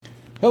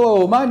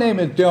Hello, my name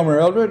is Delmer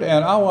Eldred,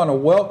 and I want to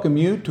welcome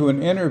you to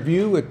an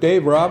interview with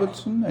Dave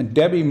Robinson and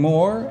Debbie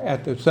Moore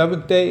at the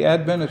Seventh-day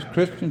Adventist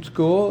Christian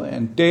School.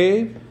 And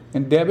Dave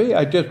and Debbie,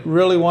 I just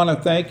really want to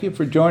thank you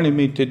for joining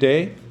me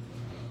today.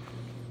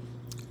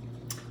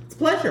 It's a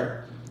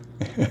pleasure.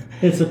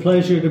 It's a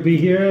pleasure to be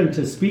here and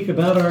to speak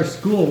about our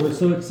school. We're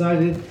so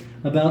excited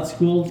about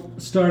school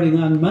starting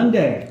on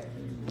Monday.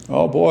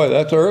 Oh boy,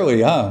 that's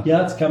early, huh?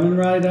 Yeah, it's coming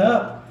right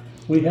up.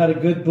 We had a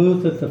good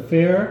booth at the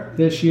fair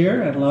this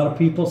year, and a lot of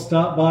people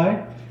stopped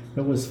by.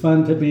 It was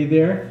fun to be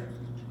there.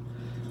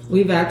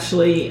 We've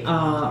actually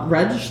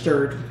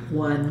registered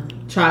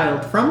one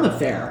child from the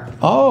fair.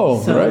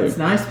 Oh, so great. It's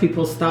nice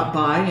people stop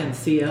by and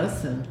see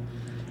us and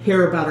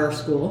hear about our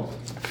school.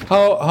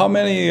 How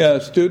many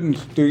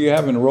students do you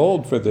have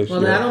enrolled for this year?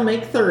 Well, that'll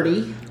make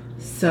 30,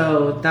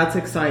 so that's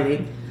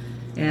exciting.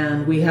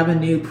 And we have a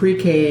new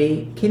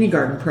pre-K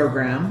kindergarten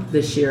program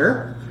this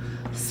year.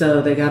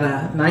 So they got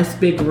a nice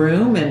big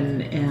room,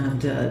 and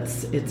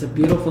it's a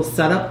beautiful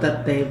setup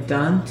that they've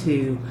done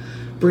to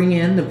bring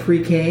in the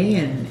pre-K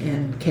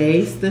and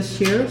Ks this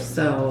year.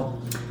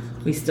 So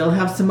we still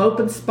have some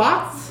open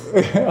spots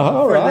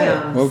All for right.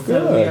 them. Well, good.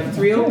 So we have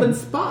 3 open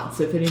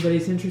spots if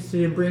anybody's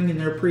interested in bringing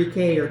their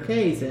pre-K or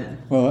Ks in.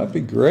 Well, that'd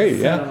be great,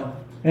 yeah. So,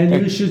 And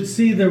you should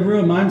see the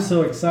room. I'm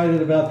so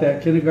excited about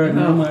that kindergarten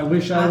room. I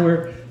wish I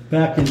were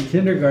back in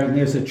kindergarten.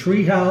 There's a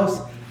tree house,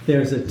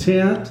 there's a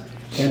tent,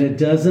 and it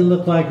doesn't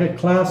look like a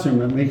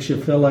classroom. It makes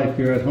you feel like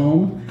you're at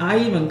home. I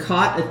even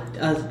caught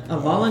a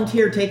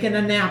volunteer taking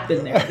a nap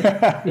in there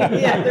the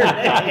other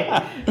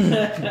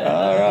day.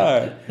 All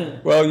right.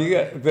 Well,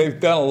 they've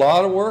done a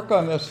lot of work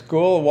on this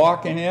school,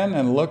 walking in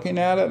and looking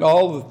at it,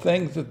 all the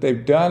things that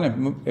they've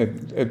done.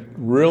 It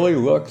really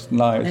looks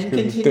nice. And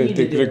They continue to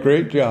did do a it.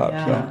 great job.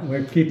 Yeah. So.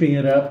 We're keeping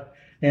it up,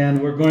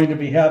 and we're going to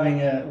be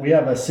we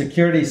have a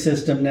security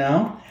system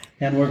now,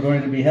 and we're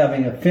going to be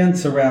having a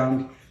fence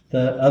around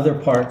the other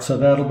part, so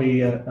that'll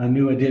be a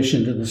new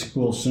addition to the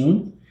school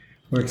soon.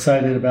 We're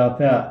excited about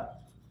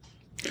that.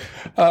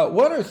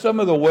 What are some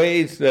of the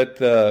ways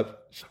that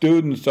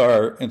students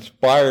are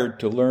inspired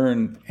to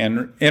learn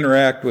and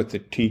interact with the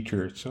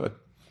teachers?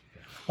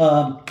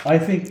 I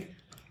think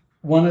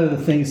one of the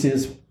things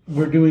is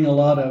we're doing a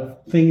lot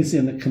of things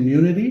in the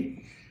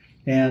community,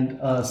 and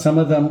some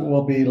of them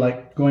will be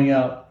like going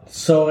out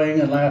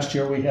sewing, and last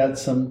year we had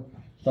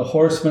the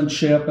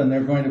horsemanship, and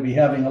they're going to be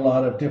having a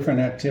lot of different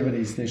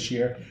activities this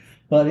year.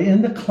 But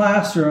in the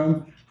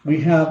classroom,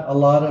 we have a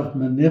lot of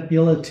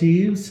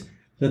manipulatives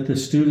that the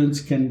students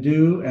can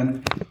do,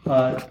 and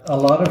a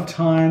lot of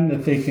time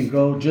that they can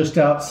go just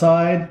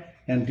outside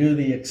and do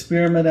the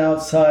experiment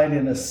outside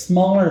in a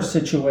smaller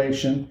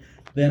situation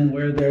than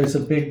where there's a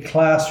big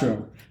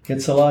classroom.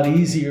 It's a lot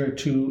easier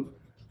to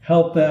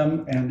help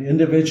them and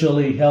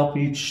individually help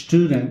each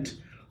student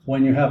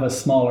when you have a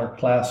smaller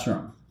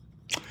classroom.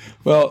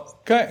 Well,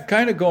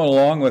 kind of going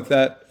along with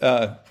that,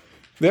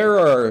 there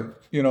are,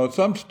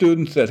 some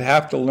students that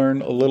have to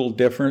learn a little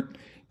different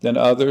than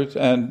others,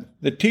 and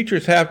the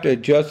teachers have to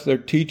adjust their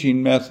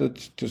teaching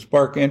methods to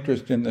spark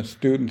interest in the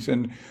students.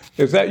 And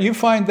you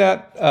find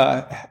that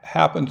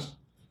happens?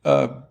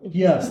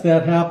 Yes,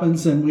 that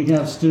happens, and we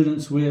have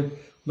students with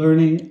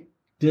learning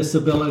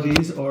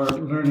disabilities or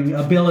learning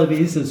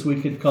abilities, as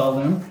we could call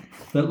them,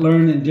 that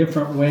learn in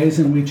different ways,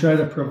 and we try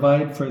to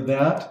provide for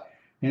that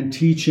and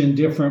teach in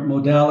different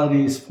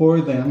modalities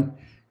for them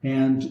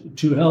and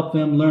to help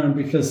them learn,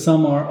 because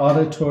some are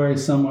auditory,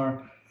 some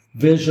are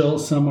visual,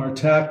 some are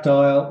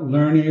tactile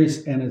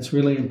learners, and it's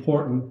really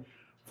important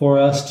for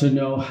us to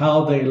know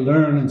how they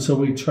learn, and so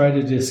we try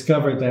to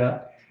discover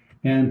that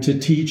and to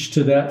teach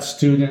to that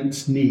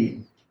student's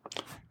need.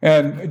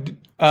 And,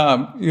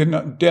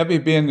 Debbie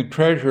being the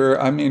treasurer,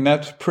 I mean,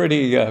 that's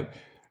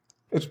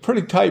it's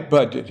pretty tight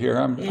budget here.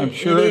 I'm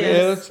sure it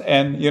is.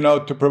 And,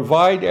 to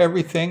provide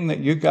everything that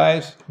you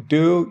guys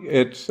do,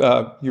 it's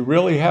you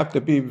really have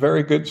to be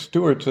very good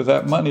stewards of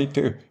that money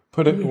to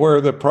put it where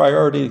the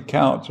priority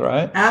counts,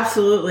 right?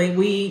 Absolutely.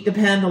 We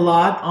depend a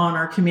lot on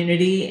our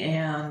community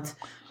and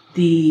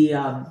the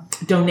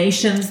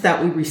donations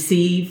that we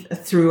receive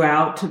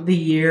throughout the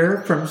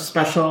year from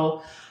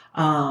special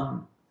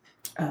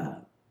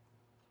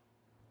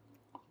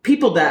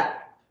people that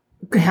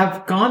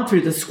have gone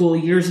through the school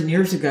years and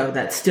years ago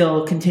that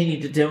still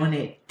continue to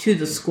donate to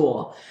the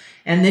school.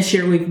 And this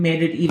year we've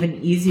made it even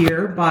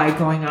easier by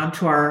going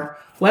onto our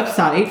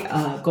website,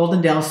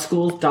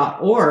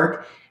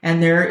 goldendaleschools.org,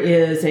 and there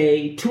is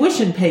a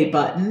tuition pay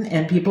button,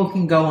 and people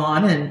can go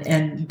on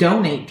and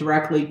donate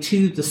directly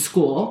to the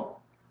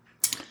school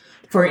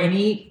for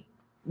any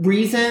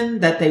reason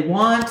that they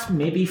want,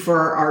 maybe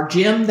for our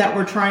gym that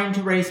we're trying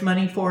to raise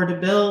money for to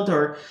build,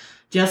 or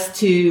just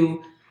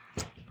to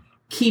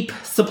keep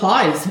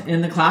supplies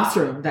in the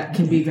classroom that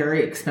can be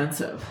very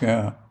expensive.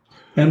 Yeah.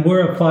 And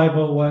we're a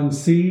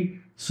 501c,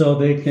 so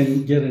they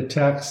can get a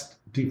tax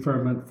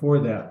deferment for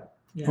that.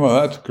 Yes.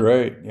 Well, that's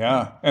great.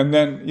 Yeah. And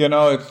then,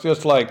 it's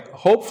just like,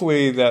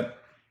 hopefully that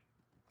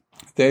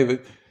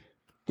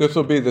this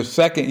will be the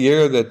second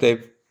year that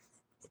they've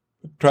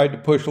tried to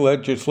push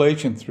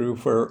legislation through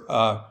for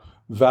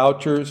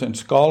vouchers and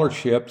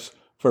scholarships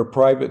for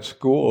private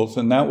schools,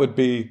 and that would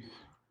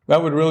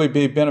really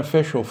be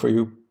beneficial for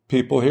you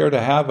people here to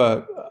have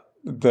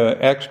the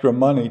extra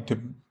money to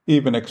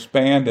even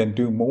expand and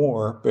do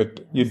more.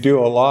 But you do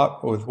a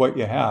lot with what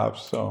you have,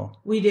 so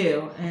we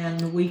do,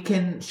 and we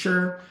can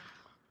sure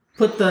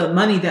put the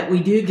money that we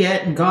do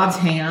get in God's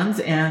hands,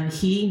 and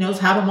He knows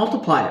how to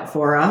multiply it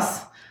for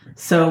us.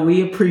 So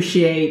we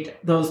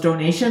appreciate those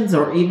donations,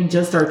 or even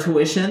just our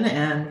tuition,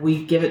 and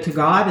we give it to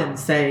God and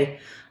say,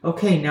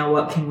 okay, now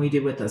what can we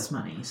do with this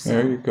money? So,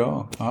 there you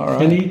go. All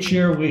right. And each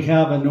year we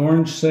have an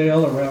orange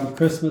sale around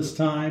Christmas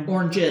time.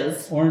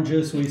 Oranges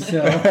we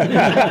sell.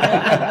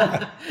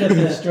 Get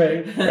this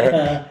straight.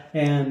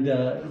 And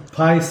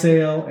pie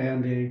sale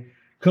and a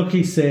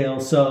cookie sale.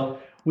 So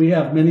we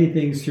have many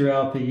things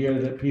throughout the year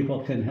that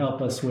people can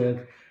help us with.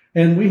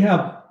 And we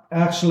have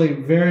actually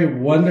very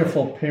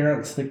wonderful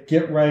parents that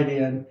get right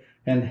in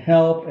and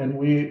help. And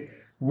we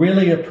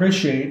really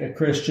appreciate a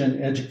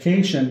Christian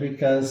education,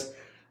 because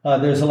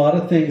there's a lot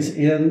of things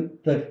in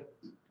the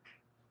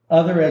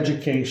other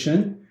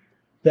education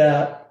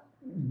that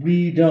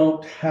we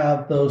don't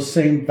have those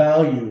same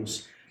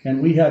values.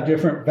 And we have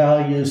different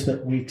values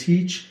that we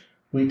teach.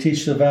 We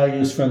teach the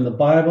values from the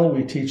Bible.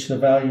 We teach the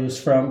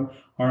values from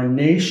our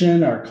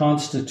nation, our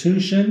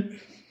Constitution.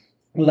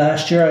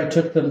 Last year, I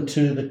took them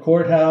to the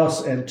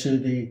courthouse, and to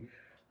the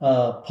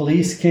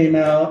police came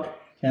out,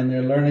 and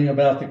they're learning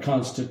about the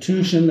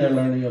Constitution. They're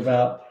learning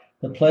about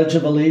the Pledge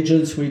of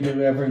Allegiance we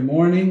do every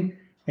morning.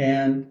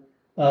 And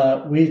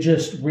we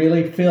just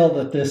really feel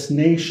that this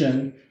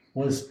nation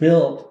was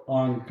built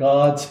on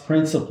God's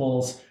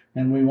principles,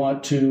 and we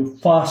want to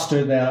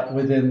foster that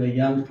within the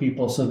young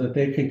people so that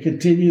they can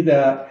continue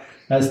that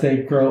as they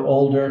grow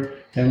older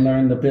and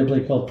learn the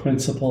biblical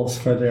principles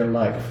for their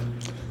life.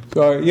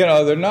 So,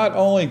 they're not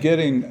only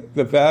getting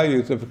the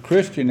values of a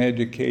Christian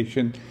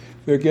education,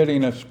 they're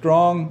getting a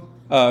strong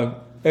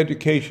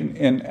education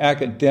in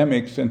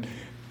academics. And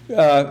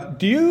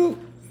do you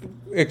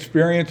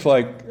experience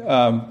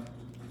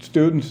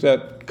students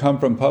that come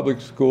from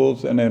public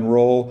schools and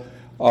enroll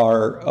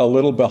are a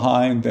little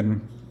behind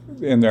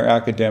in their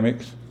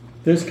academics?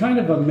 There's kind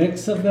of a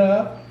mix of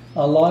that.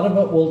 A lot of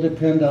it will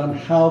depend on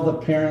how the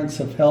parents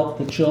have helped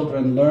the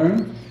children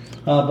learn.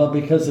 But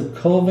because of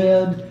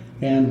COVID,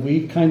 and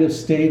we kind of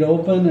stayed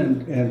open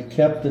and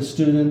kept the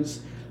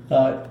students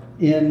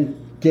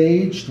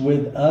engaged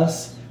with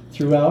us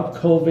throughout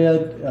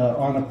COVID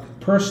on a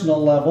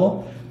personal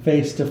level,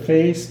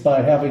 face-to-face,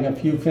 by having a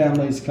few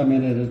families come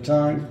in at a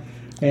time.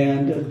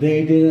 And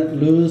they didn't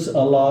lose a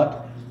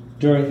lot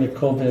during the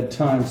COVID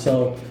time.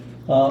 So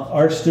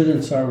our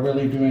students are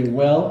really doing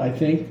well, I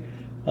think.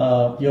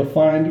 You'll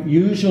find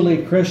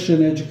usually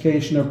Christian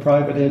education or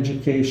private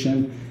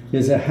education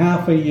is a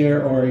half a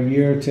year or a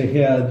year to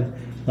head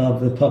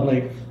of the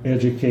public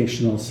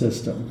educational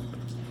system.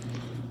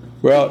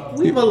 Well,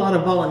 we have a lot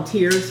of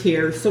volunteers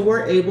here, so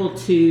we're able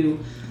to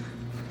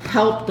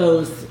help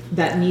those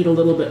that need a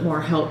little bit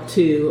more help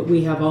too.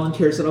 We have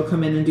volunteers that'll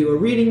come in and do a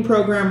reading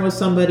program with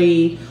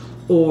somebody,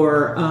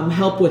 or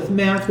help with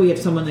math. We have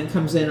someone that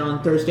comes in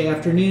on Thursday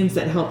afternoons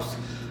that helps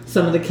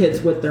some of the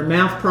kids with their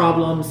math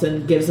problems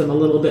and gives them a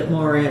little bit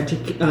more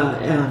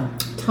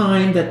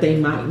time that they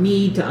might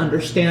need to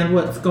understand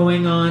what's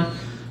going on.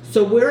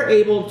 So we're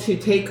able to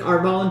take our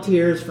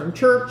volunteers from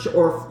church,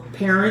 or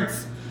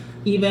parents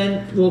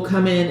even will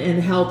come in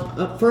and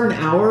help for an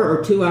hour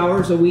or 2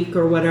 hours a week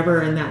or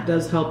whatever, and that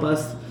does help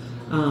us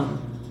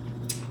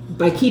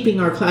by keeping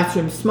our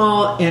classrooms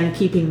small and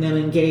keeping them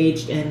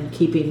engaged and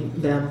keeping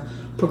them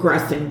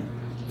progressing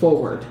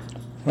forward.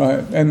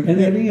 Right, and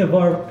any of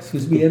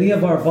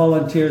our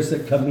volunteers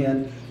that come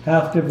in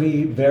have to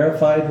be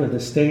verified with the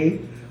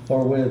state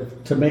or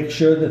to make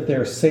sure that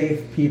they're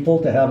safe people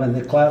to have in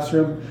the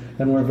classroom,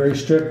 and we're very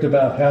strict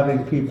about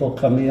having people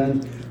come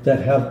in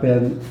that have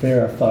been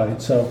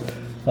verified. So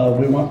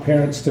we want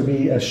parents to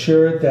be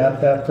assured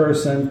that that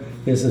person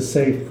is a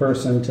safe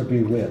person to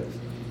be with.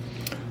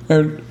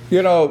 And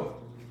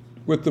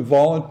with the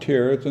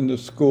volunteers in the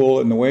school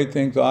and the way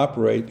things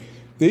operate,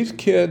 these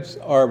students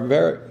are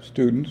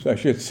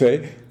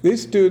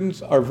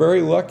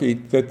very lucky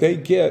that they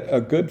get a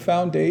good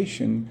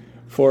foundation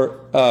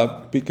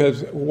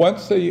because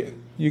once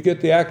you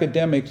get the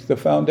academics, the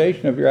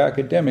foundation of your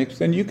academics,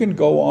 then you can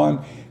go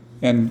on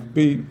and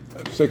be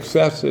a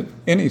success at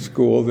any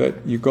school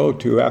that you go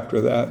to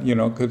after that,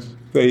 because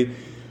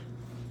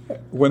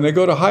when they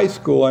go to high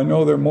school, I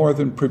know they're more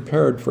than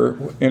prepared for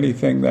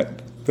anything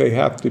that they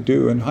have to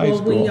do in high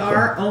school. Well, we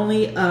are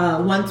only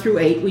 1 through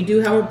 8. We do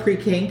have a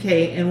pre-K and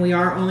K, and we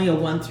are only a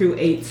 1 through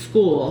 8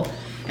 school.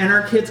 And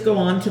our kids go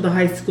on to the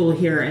high school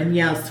here. And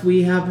yes,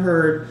 we have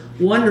heard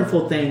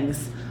wonderful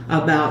things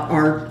about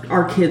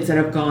our kids that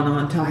have gone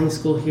on to high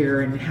school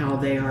here and how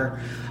they are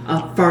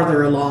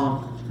farther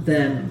along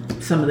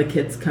than some of the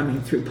kids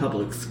coming through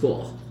public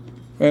school.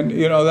 And,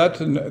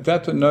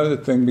 that's another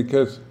thing,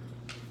 because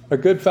a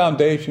good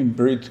foundation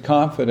breeds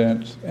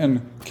confidence,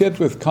 and kids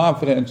with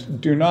confidence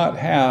do not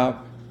have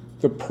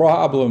the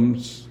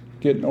problems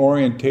getting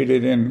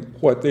orientated in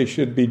what they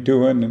should be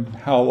doing and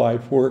how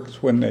life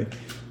works when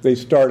they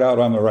start out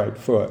on the right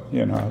foot,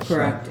 you know.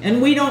 Correct. So.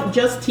 And we don't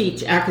just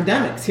teach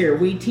academics here.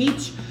 We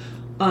teach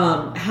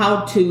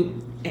how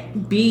to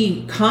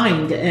be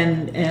kind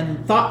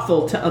and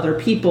thoughtful to other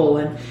people.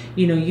 And,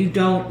 you know, you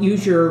don't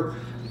use your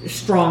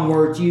strong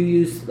words. You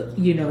use,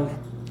 you know,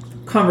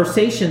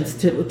 conversations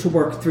to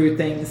work through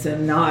things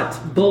and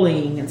not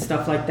bullying and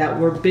stuff like that.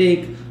 We're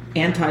big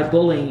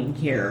anti-bullying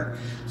here.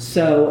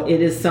 So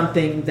it is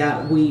something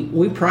that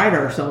we pride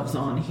ourselves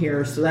on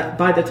here, so that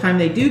by the time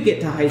they do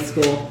get to high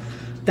school,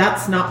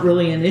 that's not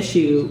really an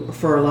issue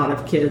for a lot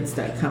of kids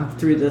that come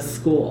through this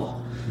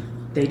school.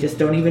 They just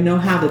don't even know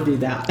how to do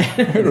that.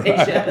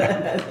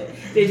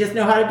 They just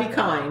know how to be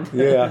kind.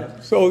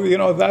 Yeah. So, you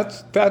know,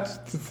 that's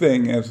the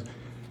thing, is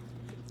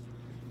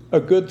a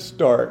good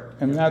start,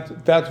 and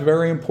that's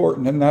very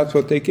important, and that's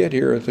what they get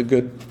here, is a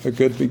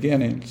good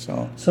beginning.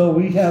 So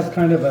we have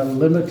kind of a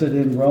limited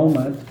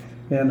enrollment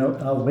and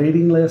a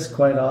waiting list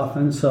quite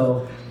often.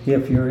 So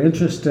if you're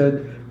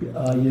interested,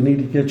 you need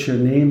to get your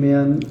name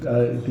in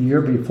the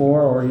year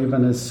before, or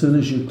even as soon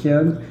as you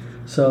can,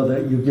 so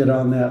that you get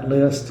on that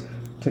list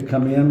to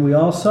come in. We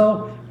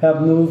also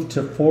have moved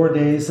to 4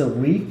 days a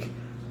week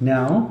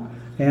now,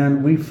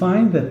 and we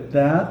find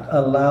that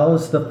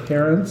allows the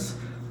parents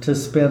to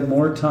spend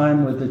more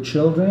time with the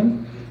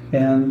children,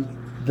 and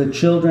the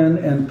children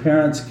and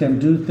parents can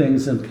do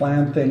things and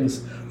plan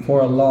things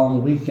for a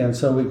long weekend.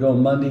 So we go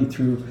Monday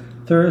through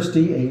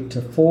Thursday, 8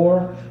 to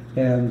 4,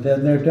 and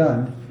then they're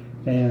done.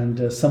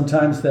 And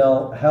sometimes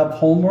they'll have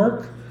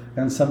homework,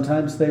 and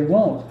sometimes they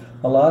won't.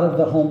 A lot of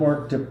the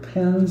homework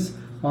depends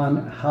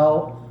on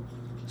how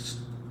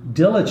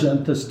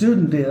diligent the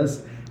student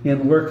is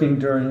in working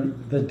during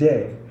the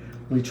day.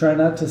 We try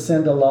not to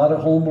send a lot of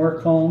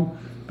homework home,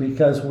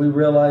 because we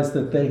realize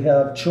that they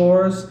have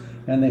chores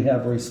and they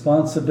have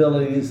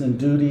responsibilities and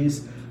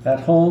duties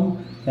at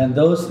home, and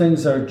those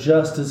things are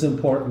just as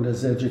important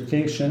as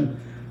education.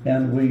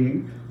 And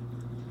we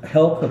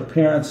help the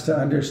parents to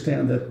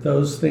understand that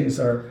those things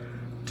are,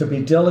 to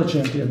be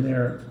diligent in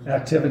their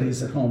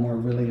activities at home, are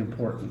really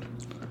important.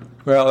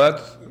 Well,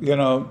 that's, you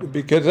know,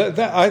 because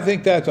I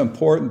think that's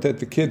important, that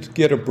the kids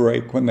get a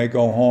break when they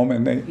go home,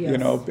 and they, yes. You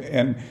know,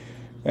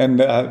 and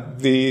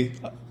the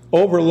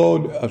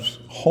overload of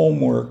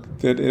homework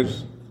that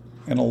is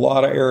in a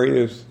lot of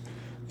areas,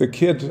 the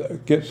kids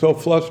get so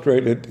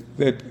frustrated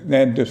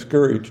and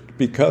discouraged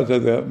because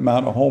of the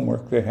amount of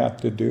homework they have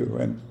to do.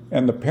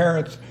 And the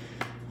parents,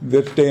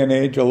 this day and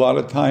age, a lot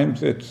of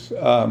times it's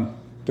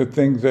the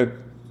things that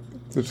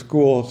the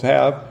schools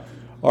have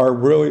are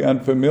really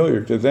unfamiliar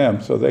to them,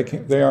 so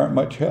they aren't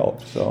much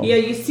help. So yeah,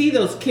 you see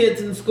those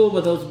kids in school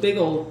with those big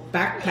old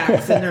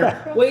backpacks, and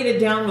they're weighted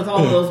down with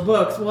all those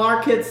books. Well,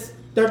 our kids,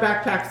 their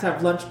backpacks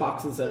have lunch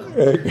boxes in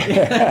them.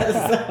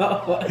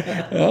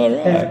 All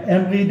right.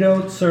 And we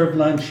don't serve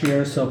lunch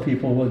here, so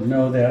people would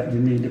know that you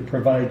need to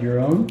provide your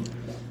own.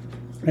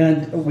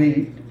 And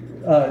we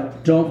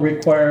don't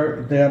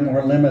require them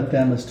or limit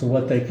them as to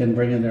what they can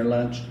bring in their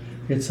lunch.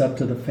 It's up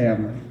to the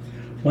family.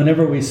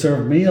 Whenever we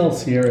serve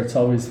meals here, it's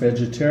always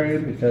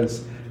vegetarian,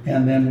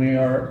 and then we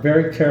are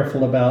very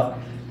careful about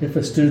if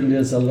a student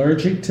is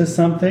allergic to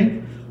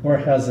something or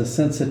has a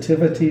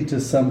sensitivity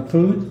to some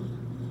food,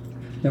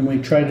 then we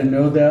try to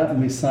know that and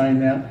we sign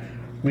that.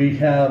 We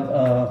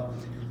have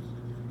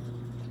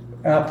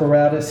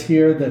apparatus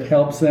here that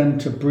helps them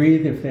to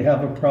breathe if they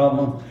have a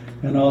problem,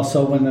 and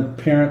also when the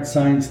parent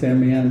signs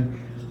them in,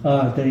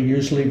 they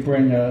usually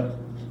bring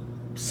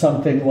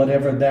something,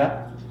 whatever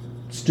that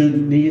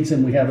student needs,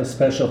 and we have a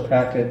special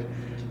packet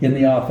in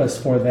the office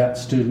for that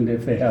student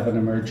if they have an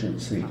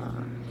emergency.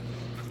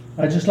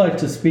 I'd just like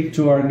to speak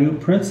to our new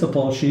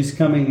principal. She's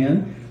coming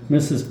in,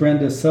 Mrs.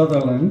 Brenda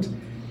Sutherland,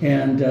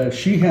 and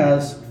she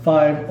has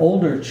 5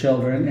 older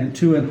children and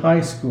 2 in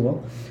high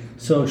school.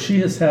 So she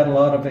has had a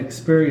lot of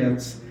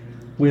experience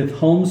with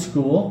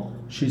homeschool.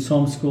 She's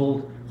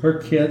homeschooled her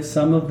kids,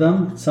 some of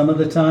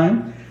the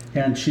time,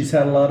 and she's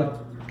had a lot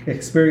of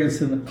experience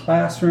in the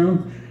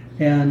classroom,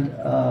 and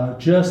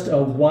just a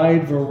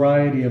wide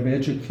variety of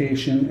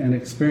education and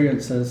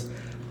experiences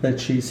that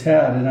she's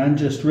had. And I'm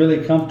just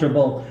really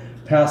comfortable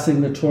passing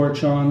the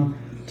torch on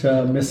to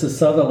Mrs.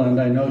 Sutherland.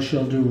 I know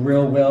she'll do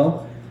real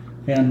well.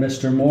 And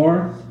Mr.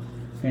 Moore,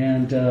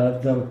 and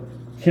the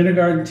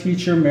kindergarten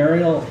teacher,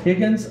 Mariel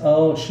Higgins,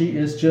 she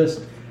is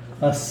just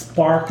a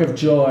spark of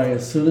joy.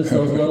 As soon as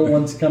those little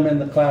ones come in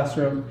the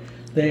classroom,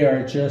 they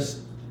are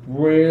just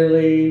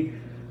really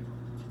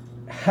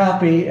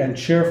happy and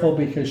cheerful,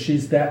 because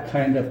she's that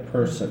kind of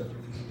person.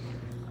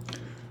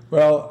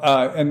 Well,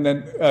 and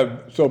then,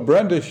 so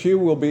Brenda, she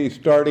will be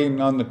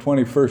starting on the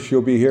 21st.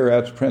 She'll be here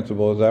as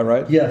principal. Is that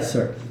right? Yes,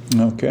 sir.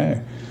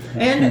 Okay.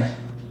 And,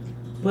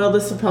 well,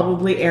 this will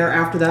probably air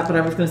after that, but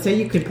I was going to say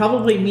you could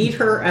probably meet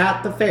her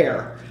at the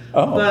fair.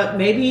 Oh. But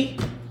maybe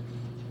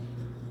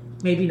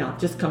not.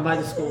 Just come by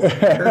the school.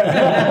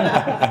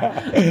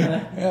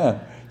 Yeah.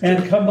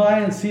 And come by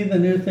and see the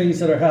new things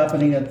that are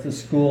happening at the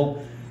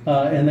school.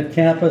 And the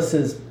campus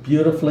is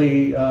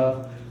beautifully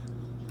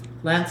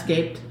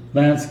landscaped.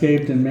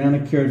 landscaped and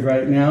manicured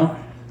right now.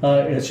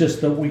 It's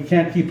just that we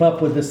can't keep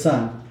up with the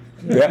sun.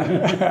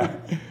 Yeah.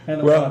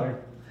 And the water.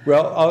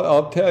 Well,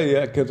 I'll tell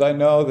you, because I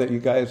know that you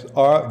guys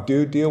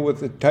do deal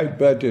with a tight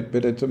budget,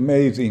 but it's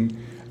amazing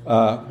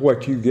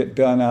what you get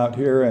done out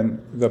here and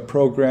the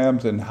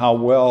programs and how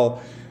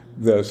well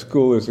the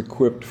school is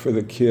equipped for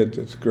the kids.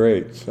 It's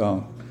great.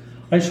 So,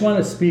 I just want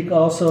to speak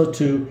also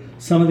to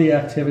some of the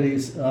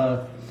activities.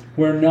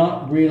 We're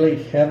not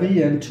really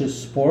heavy into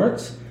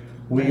sports.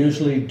 We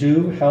usually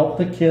do help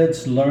the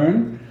kids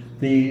learn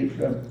the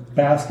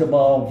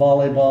basketball,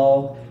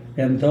 volleyball,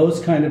 and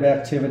those kind of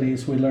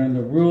activities. We learn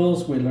the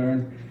rules, we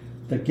learn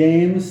the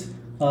games,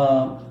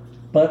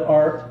 but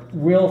our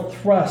real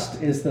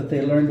thrust is that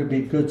they learn to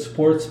be good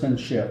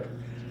sportsmanship.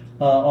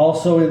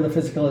 Also in the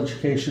physical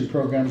education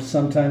program,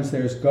 sometimes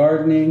there's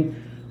gardening,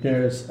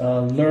 there's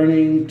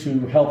learning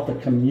to help the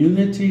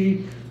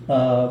community.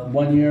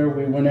 One year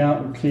we went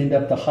out and cleaned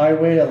up the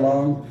highway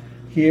along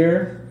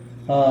here,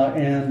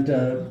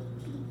 and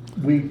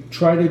we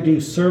try to do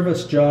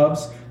service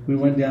jobs. We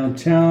went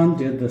downtown,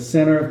 did the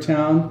center of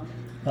town,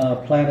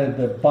 planted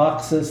the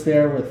boxes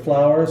there with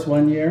flowers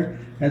one year.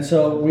 And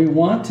so we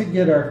want to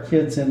get our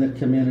kids in the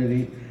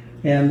community,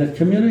 and the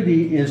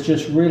community is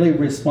just really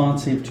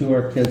responsive to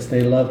our kids.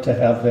 They love to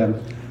have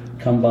them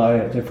come by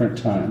at different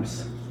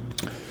times.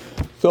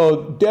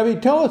 So, Debbie,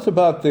 tell us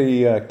about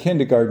the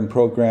kindergarten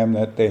program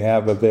that they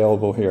have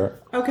available here.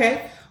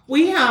 Okay.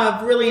 We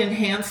have really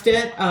enhanced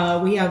it.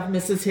 We have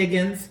Mrs.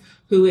 Higgins,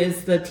 who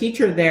is the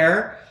teacher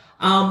there.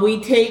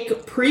 We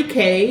take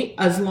pre-K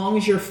as long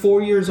as you're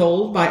 4 years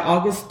old. By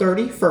August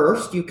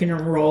 31st, you can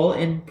enroll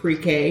in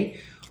pre-K.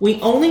 We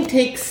only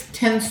take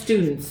 10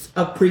 students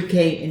of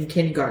pre-K in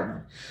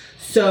kindergarten.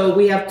 So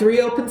we have 3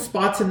 open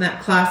spots in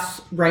that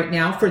class right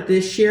now for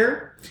this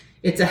year.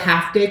 It's a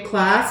half-day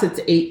class.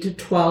 It's 8 to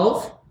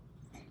 12,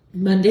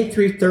 Monday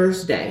through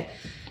Thursday.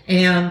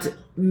 And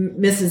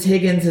Mrs.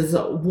 Higgins is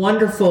a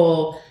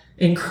wonderful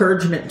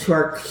encouragement to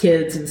our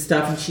kids and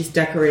stuff, and she's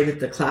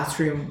decorated the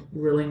classroom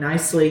really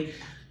nicely.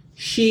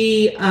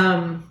 She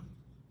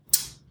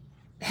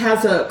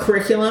has a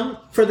curriculum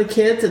for the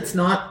kids. It's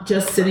not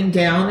just sitting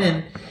down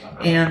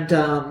and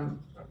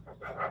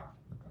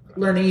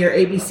learning your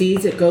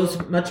ABCs. It goes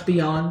much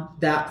beyond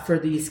that for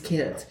these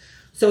kids.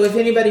 So if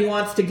anybody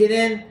wants to get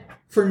in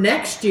for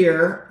next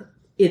year,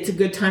 it's a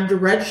good time to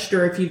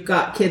register. If you've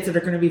got kids that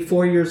are going to be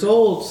 4 years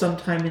old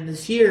sometime in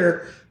this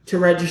year, to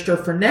register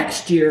for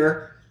next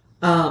year,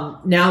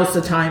 now's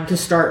the time to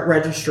start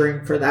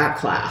registering for that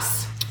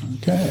class.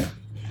 Okay.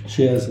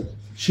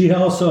 She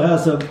also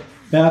has a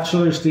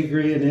bachelor's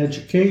degree in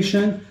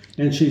education,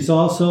 and she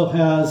also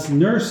has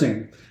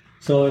nursing.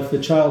 So if the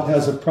child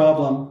has a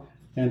problem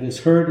and is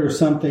hurt or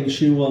something,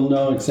 she will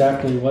know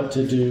exactly what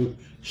to do.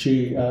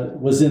 She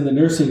was in the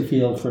nursing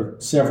field for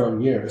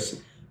several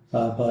years,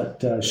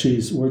 but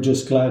we're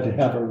just glad to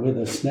have her with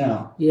us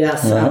now.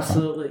 Yes,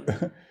 absolutely.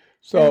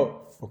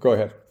 So, go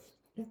ahead.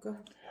 Go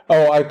ahead.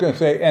 Oh, I was going to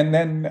say, and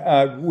then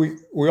we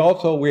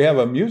have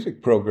a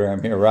music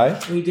program here,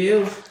 right? We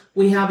do.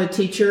 We have a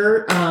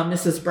teacher,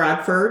 Mrs.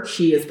 Bradford.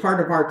 She is part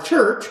of our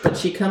church, but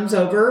she comes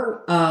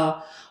over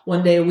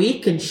one day a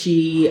week, and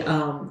she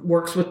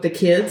works with the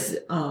kids,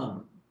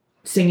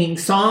 singing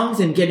songs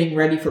and getting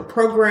ready for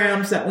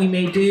programs that we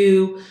may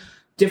do,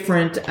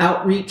 different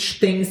outreach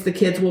things the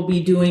kids will be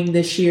doing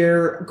this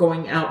year,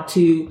 going out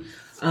to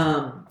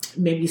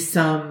maybe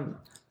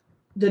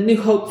the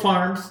New Hope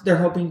Farms. They're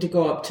hoping to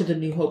go up to the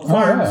New Hope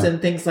Farms and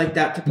things like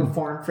that to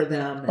perform for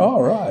them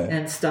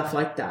and stuff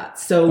like that.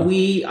 So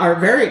we are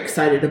very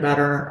excited about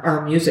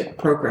our music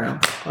program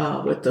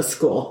with the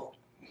school.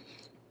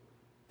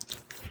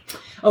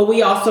 Oh,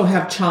 we also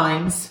have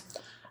chimes.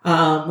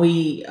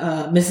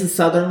 Mrs.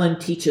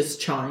 Sutherland teaches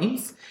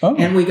chimes.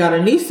 And we got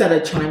a new set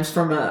of chimes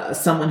from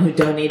someone who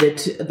donated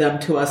them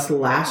to us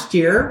last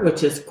year,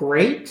 which is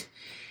great.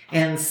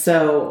 And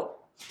so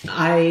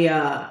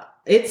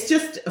it's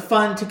just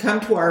fun to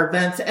come to our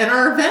events. And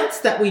our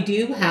events that we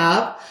do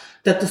have,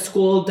 that the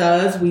school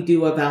does, we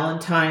do a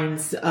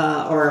Valentine's,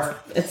 or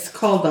it's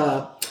called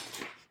a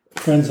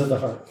Friends of the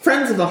Heart.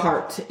 Friends of the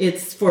Heart.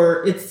 It's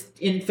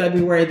in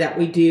February that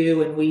we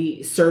do, and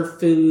we serve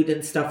food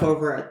and stuff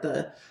over at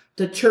the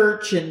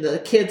church, and the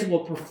kids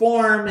will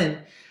perform. And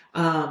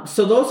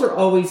so those are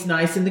always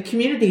nice, and the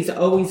community is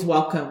always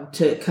welcome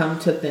to come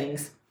to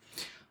things.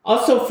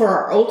 Also, for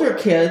our older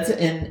kids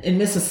in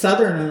Mrs.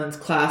 Sutherland's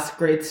class,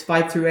 grades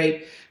 5 through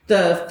 8,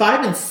 the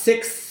 5th and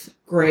 6th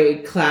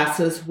grade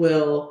classes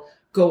will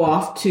go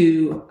off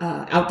to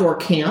outdoor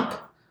camp.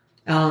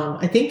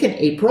 I think in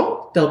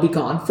April, they'll be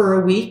gone for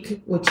a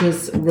week, which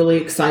is really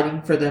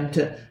exciting for them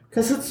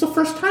because it's the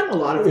first time a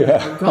lot of them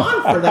are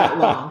gone for that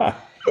long.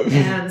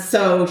 And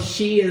so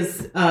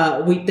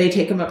they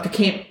take them up to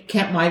Camp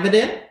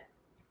Mivadin,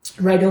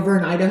 right over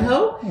in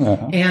Idaho,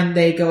 and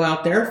they go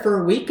out there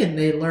for a week, and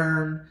they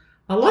learn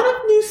a lot of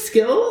new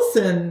skills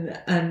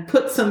and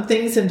put some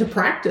things into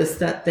practice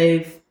that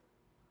they've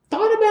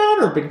thought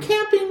about or been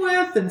camping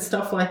with and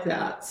stuff like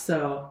that.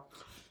 So,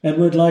 and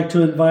we'd like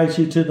to invite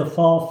you to the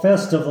Fall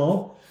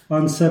Festival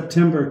on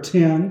September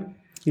 10.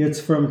 It's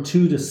from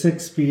 2 to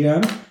 6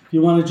 p.m. If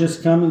you want to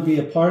just come and be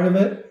a part of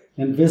it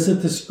and visit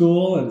the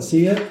school and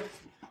see it,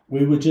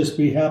 we would just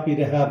be happy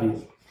to have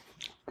you.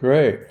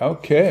 Great.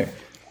 Okay.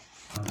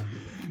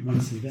 You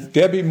want to see that?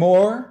 Debbie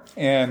Moore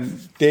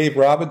and Dave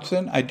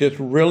Robinson, I just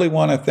really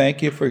want to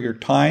thank you for your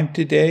time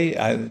today.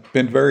 It's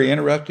been very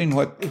interesting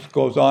what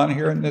goes on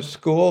here in this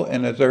school.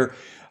 And is there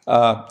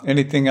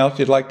anything else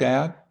you'd like to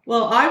add?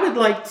 Well, I would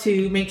like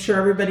to make sure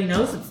everybody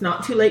knows it's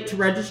not too late to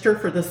register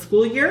for the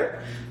school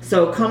year.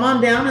 So come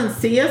on down and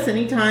see us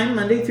anytime,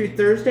 Monday through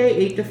Thursday,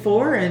 8 to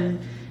 4, and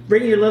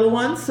bring your little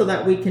ones so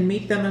that we can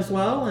meet them as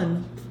well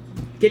and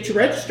get you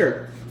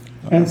registered.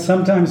 And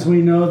sometimes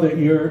we know that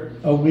you're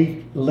a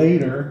week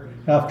later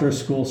after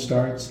school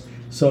starts,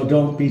 so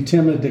don't be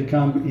timid to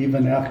come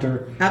even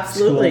after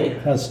school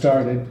has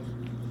started.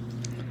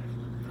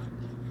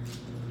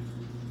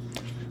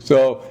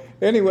 So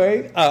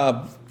anyway,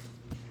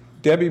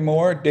 Debbie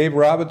Moore, Dave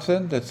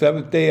Robinson, the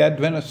Seventh-day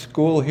Adventist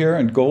School here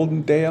in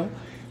Goldendale.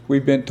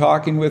 We've been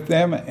talking with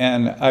them,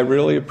 and I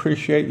really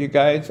appreciate you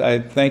guys. I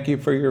thank you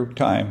for your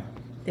time.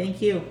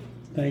 Thank you.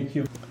 Thank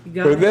you.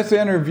 For this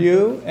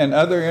interview and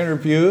other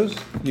interviews,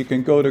 you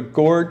can go to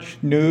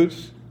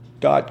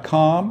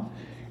gorgenews.com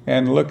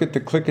and look at the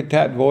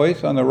Klickitat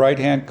voice on the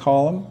right-hand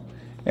column.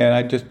 And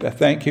I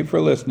thank you for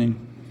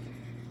listening.